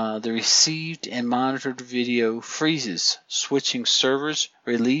the received and monitored video freezes. Switching servers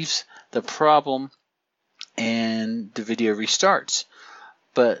relieves the problem and the video restarts,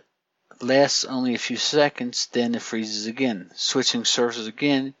 but lasts only a few seconds, then it freezes again. Switching servers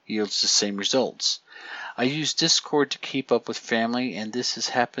again yields the same results. I use Discord to keep up with family, and this has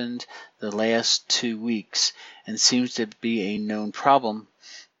happened the last 2 weeks and seems to be a known problem,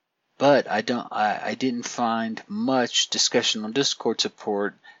 but I didn't find much discussion on Discord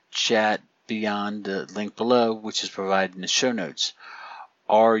support chat beyond the link below, which is provided in the show notes.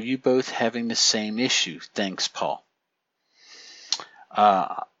 Are you both having the same issue? Thanks, Paul.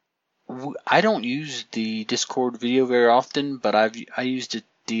 I don't use the Discord video very often, but I used it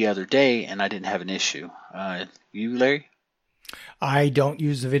the other day and I didn't have an issue. You, Larry? I don't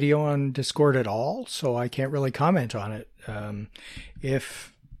use the video on Discord at all, so I can't really comment on it.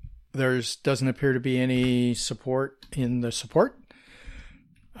 If doesn't appear to be any support in the support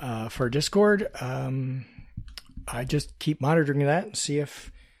for Discord, I just keep monitoring that and see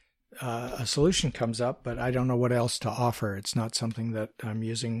if a solution comes up, but I don't know what else to offer. It's not something that I'm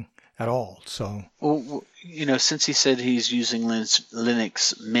using at all. So, well, since he said he's using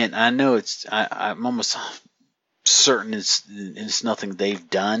Linux Mint, I know I'm almost certain it's nothing they've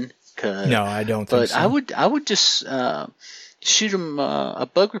done. No, I don't think so. But I would just shoot him a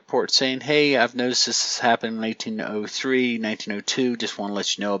bug report saying, hey, I've noticed this has happened in 1903, 1902. Just want to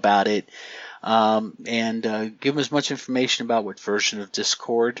let you know about it. And give them as much information about what version of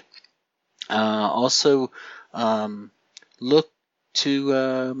Discord. Also, look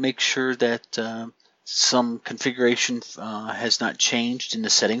to make sure that some configuration has not changed in the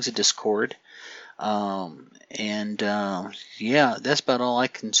settings of Discord. Yeah, that's about all I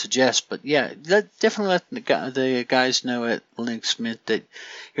can suggest. But yeah, definitely let the guys know at Linux Mint that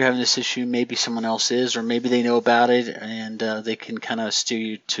you're having this issue. Maybe someone else is, or maybe they know about it, and they can kind of steer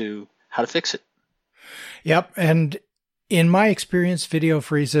you to how to fix it. Yep, and in my experience, video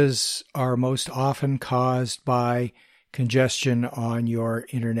freezes are most often caused by congestion on your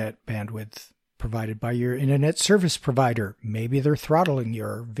internet bandwidth provided by your internet service provider. Maybe they're throttling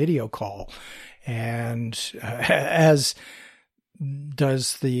your video call, and as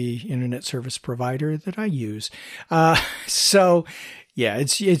does the internet service provider that I use. So, yeah,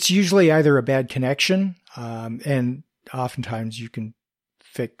 it's usually either a bad connection, and oftentimes you can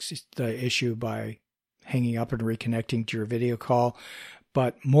fix the issue by hanging up and reconnecting to your video call.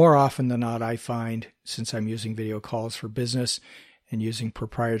 But more often than not, I find, since I'm using video calls for business and using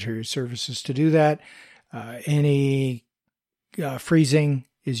proprietary services to do that, any freezing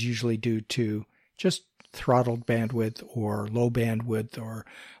is usually due to just throttled bandwidth or low bandwidth or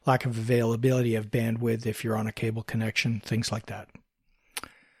lack of availability of bandwidth if you're on a cable connection, things like that.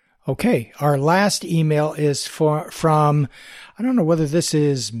 Okay, our last email is from, I don't know whether this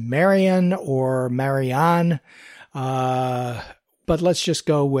is Marian or Marianne, but let's just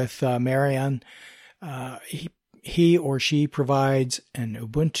go with Marian. He or she provides an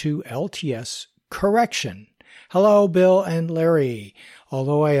Ubuntu LTS correction. Hello, Bill and Larry.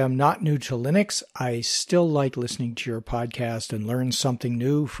 Although I am not new to Linux, I still like listening to your podcast and learn something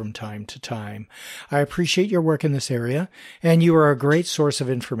new from time to time. I appreciate your work in this area, and you are a great source of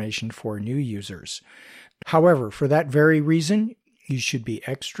information for new users. However, for that very reason, you should be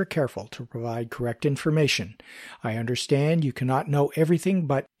extra careful to provide correct information. I understand you cannot know everything,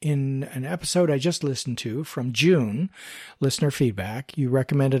 but in an episode I just listened to from June, listener feedback, you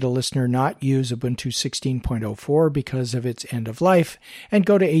recommended a listener not use Ubuntu 16.04 because of its end of life and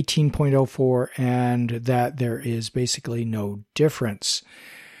go to 18.04, and that there is basically no difference.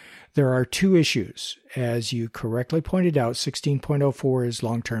 There are two issues. As you correctly pointed out, 16.04 is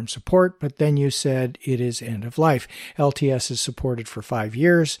long-term support, but then you said it is end of life. LTS is supported for 5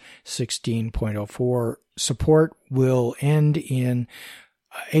 years. 16.04 support will end in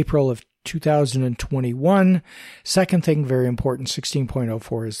April of 2021. Second thing, very important,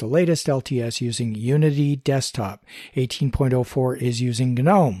 16.04 is the latest LTS using Unity Desktop. 18.04 is using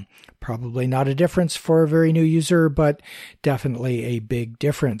GNOME. Probably not a difference for a very new user, but definitely a big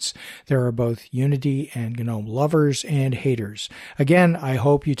difference. There are both Unity and GNOME lovers and haters. Again, I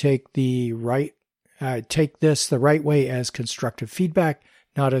hope you take this the right way as constructive feedback,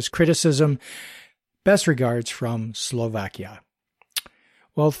 not as criticism. Best regards from Slovakia.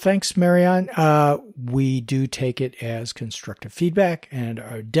 Well, thanks, Marianne. We do take it as constructive feedback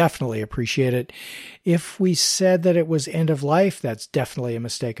and definitely appreciate it. If we said that it was end of life, that's definitely a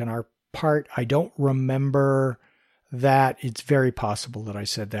mistake on our part. I don't remember that. It's very possible that I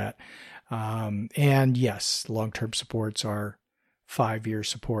said that. And yes, long-term supports are 5-year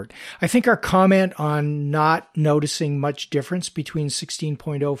support. I think our comment on not noticing much difference between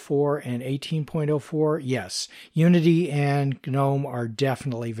 16.04 and 18.04, yes, Unity and GNOME are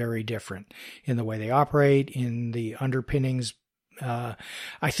definitely very different in the way they operate, in the underpinnings. I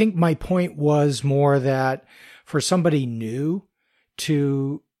think my point was more that for somebody new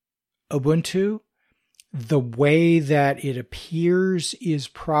to Ubuntu, the way that it appears is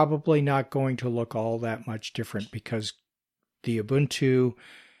probably not going to look all that much different, because the Ubuntu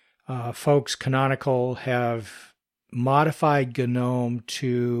folks, Canonical, have modified GNOME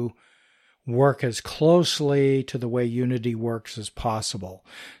to work as closely to the way Unity works as possible.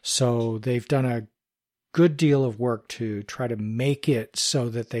 So they've done a good deal of work to try to make it so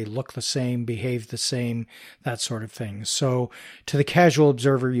that they look the same, behave the same, that sort of thing. So to the casual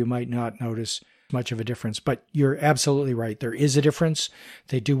observer, you might not notice much of a difference, but you're absolutely right. There is a difference.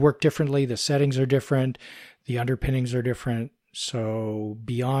 They do work differently. The settings are different. The underpinnings are different. So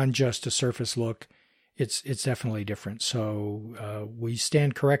beyond just a surface look, it's definitely different. So we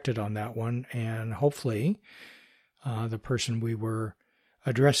stand corrected on that one. And hopefully the person we were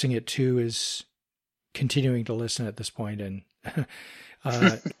addressing it to is continuing to listen at this point and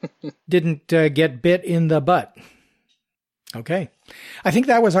didn't get bit in the butt. Okay. I think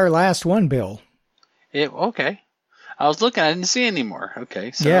that was our last one, Bill. Okay. I was looking. I didn't see any more.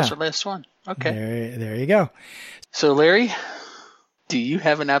 Okay. So that's our last one. Okay. There you go. So, Larry, do you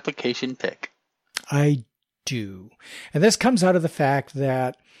have an application pick? I do. And this comes out of the fact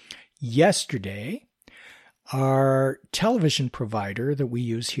that yesterday, our television provider that we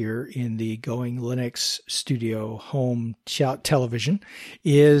use here in the Going Linux Studio home television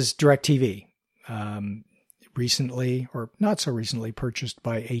is DirecTV. Recently, or not so recently, purchased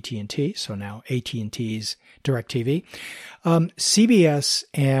by AT&T. So now AT&T's DirecTV. CBS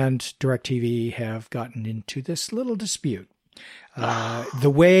and DirecTV have gotten into this little dispute.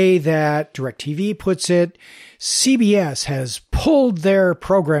 The way that DirecTV puts it, CBS has pulled their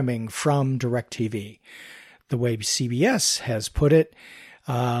programming from DirecTV. The way CBS has put it,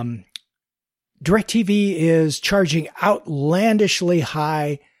 DirecTV is charging outlandishly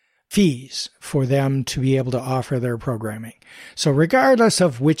high fees for them to be able to offer their programming. So regardless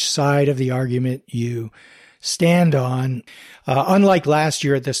of which side of the argument you stand on, unlike last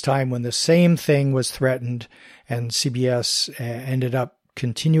year at this time when the same thing was threatened and CBS ended up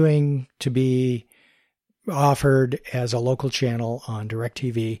continuing to be offered as a local channel on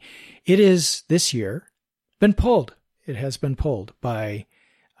DirecTV, it is this year been pulled. It has been pulled by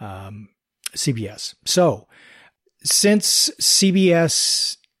CBS. So since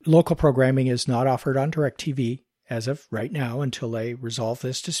CBS local programming is not offered on DirecTV as of right now until they resolve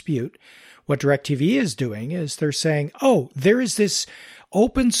this dispute, what DirecTV is doing is they're saying, oh, there is this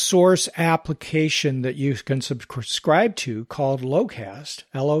open source application that you can subscribe to called Locast,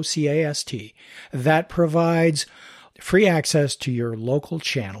 Locast, that provides free access to your local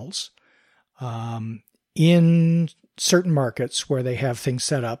channels in certain markets where they have things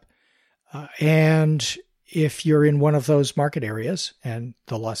set up. And if you're in one of those market areas, and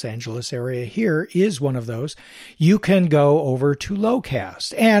the Los Angeles area here is one of those, you can go over to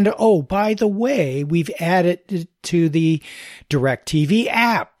Locast. And, oh, by the way, we've added it to the DirecTV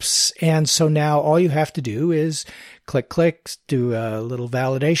apps. And so now all you have to do is click, do a little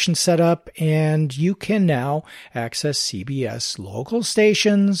validation setup, and you can now access CBS local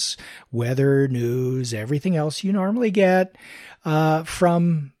stations, weather, news, everything else you normally get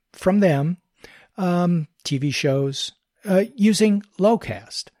from them. TV shows using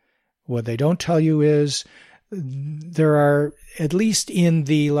Locast. What they don't tell you is there are, at least in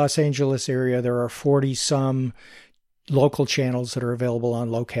the Los Angeles area, there are 40-some local channels that are available on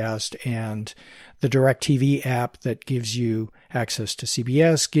Locast, and the DirecTV app that gives you access to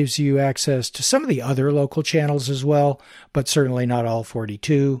CBS gives you access to some of the other local channels as well, but certainly not all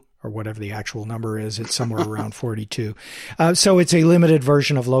 42. Or whatever the actual number is. It's somewhere around 42. So it's a limited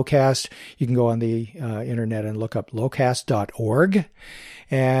version of Locast. You can go on the internet and look up locast.org.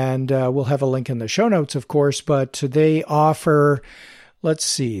 And we'll have a link in the show notes, of course. But they offer,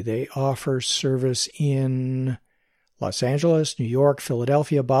 they offer service in Los Angeles, New York,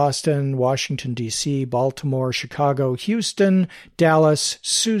 Philadelphia, Boston, Washington, D.C., Baltimore, Chicago, Houston, Dallas,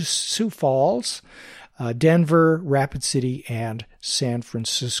 Sioux Falls, Denver, Rapid City, and San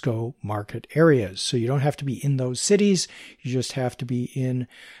Francisco market areas. So you don't have to be in those cities. You just have to be in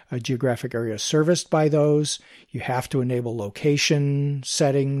a geographic area serviced by those. You have to enable location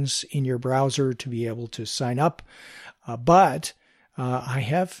settings in your browser to be able to sign up. But I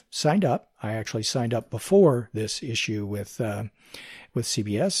have signed up. I actually signed up before this issue with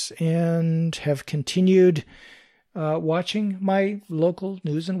CBS and have continued watching my local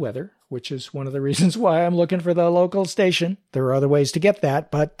news and weather, which is one of the reasons why I'm looking for the local station. There are other ways to get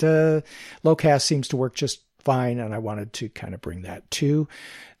that, but Locast seems to work just fine, and I wanted to kind of bring that to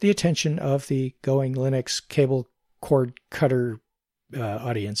the attention of the Going Linux cable cord cutter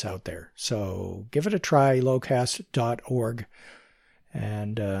audience out there. So give it a try, locast.org,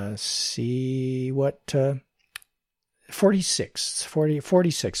 and see what 46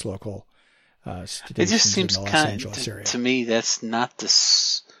 local stations it just seems in the Los kind Angeles area. to me that's not the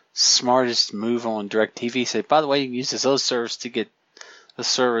smartest move on DirecTV. Say, by the way, you can use this other service to get the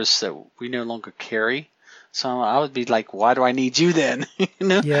service that we no longer carry. So I would be like, why do I need you then?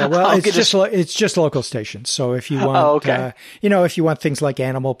 Yeah, well, it's just local stations. So if you want, if you want things like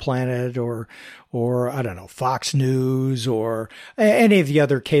Animal Planet or I don't know, Fox News or any of the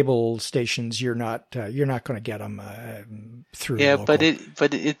other cable stations, you're not going to get them through. Yeah, local.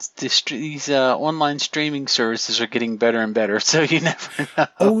 but it's these online streaming services are getting better and better. So you never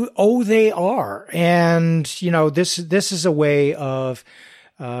know. Oh, they are, and this is a way of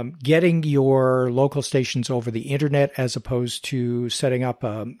getting your local stations over the internet as opposed to setting up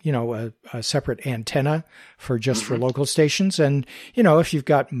a separate antenna for local stations. And, if you've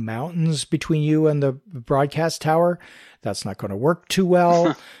got mountains between you and the broadcast tower, that's not going to work too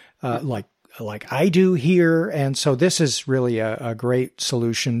well, like I do here. And so this is really a great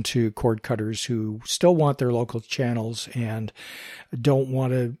solution to cord cutters who still want their local channels and don't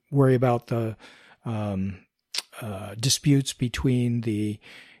want to worry about the, disputes between the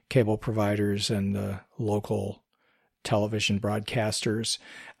cable providers and the local television broadcasters.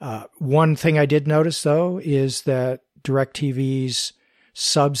 One thing I did notice, though, is that DirecTV's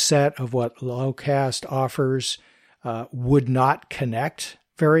subset of what Locast offers would not connect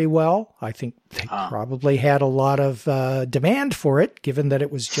very well. I think they probably had a lot of demand for it, given that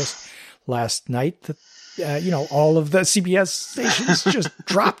it was just last night that all of the CBS stations just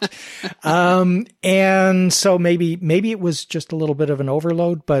dropped. And so maybe it was just a little bit of an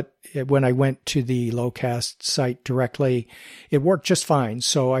overload, but when I went to the Locast site directly, it worked just fine.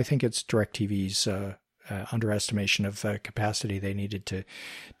 So I think it's DirecTV's underestimation of capacity they needed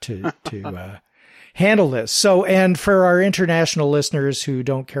to handle this. So, and for our international listeners who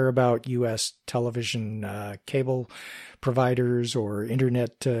don't care about U.S. television cable providers or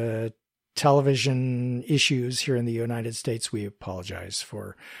internet television issues here in the United States, we apologize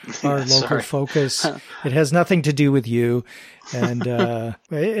for our local focus. It has nothing to do with you. And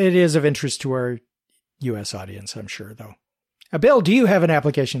it is of interest to our U.S. audience, I'm sure, though. Bill, do you have an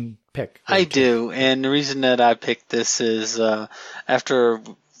application pick? I do. And the reason that I picked this is after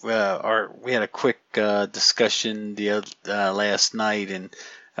we had a quick discussion last night and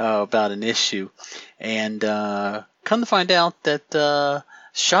about an issue. And come to find out that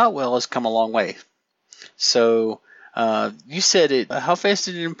Shotwell has come a long way. So you said it. How fast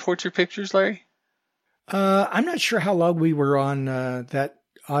did it import your pictures, Larry? I'm not sure how long we were on that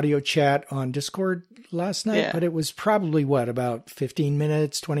audio chat on Discord last night, but it was probably about 15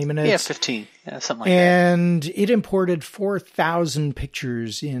 minutes, 20 minutes? Yeah, 15. Yeah, something like that. And it imported 4,000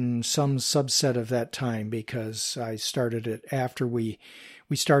 pictures in some subset of that time because I started it after we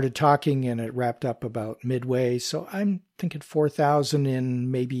started talking and it wrapped up about midway. So I'm thinking 4,000 in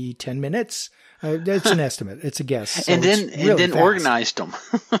maybe 10 minutes. It's an estimate. It's a guess. So and then organized them.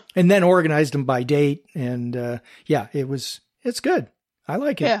 And then organized them by date. And it's good. I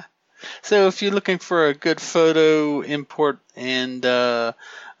like it. Yeah. So if you're looking for a good photo import and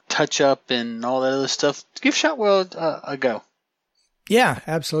touch up and all that other stuff, give Shotwell a go. Yeah,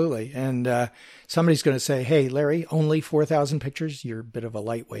 absolutely. And somebody's going to say, hey, Larry, only 4,000 pictures? You're a bit of a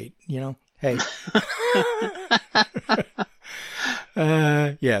lightweight, Hey.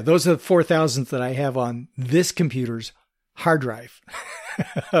 Those are the 4,000 that I have on this computer's hard drive.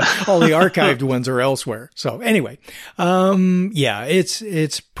 All the archived ones are elsewhere. So anyway,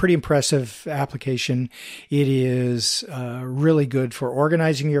 it's pretty impressive application. It is really good for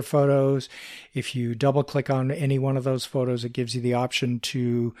organizing your photos. If you double click on any one of those photos, it gives you the option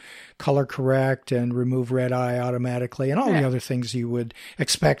to color correct and remove red eye automatically and all the other things you would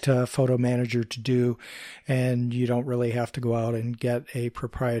expect a photo manager to do. And you don't really have to go out and get a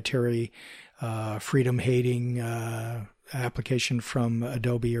proprietary freedom-hating application from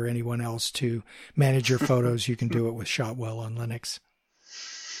Adobe or anyone else to manage your photos. You can do it with Shotwell on Linux.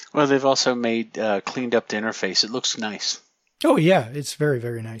 Well, they've also made cleaned up the interface. It looks nice. Oh, yeah. It's very,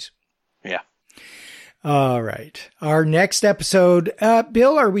 very nice. Yeah. All right. Our next episode,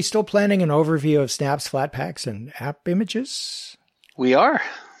 Bill, are we still planning an overview of snaps, Flatpaks, and app images? We are.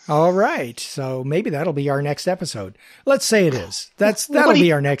 All right. So maybe that'll be our next episode. Let's say it is. That'll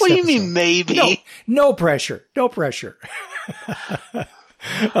be our next episode. What do you mean maybe? No pressure. No pressure.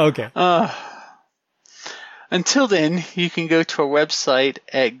 Okay. Until then, you can go to our website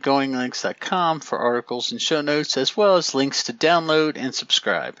at goinglinks.com for articles and show notes, as well as links to download and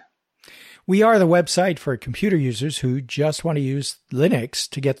subscribe. We are the website for computer users who just want to use Linux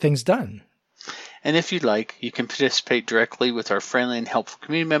to get things done. And if you'd like, you can participate directly with our friendly and helpful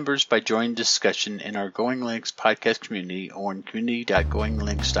community members by joining discussion in our Going Linux podcast community on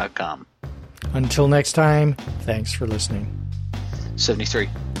community.goinglinks.com. Until next time, thanks for listening. 73.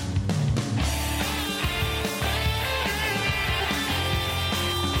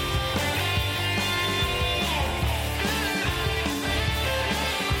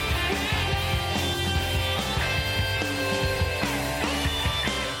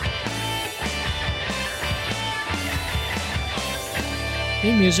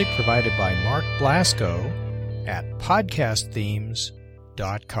 Theme music provided by Mark Blasco at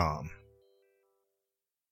podcastthemes.com.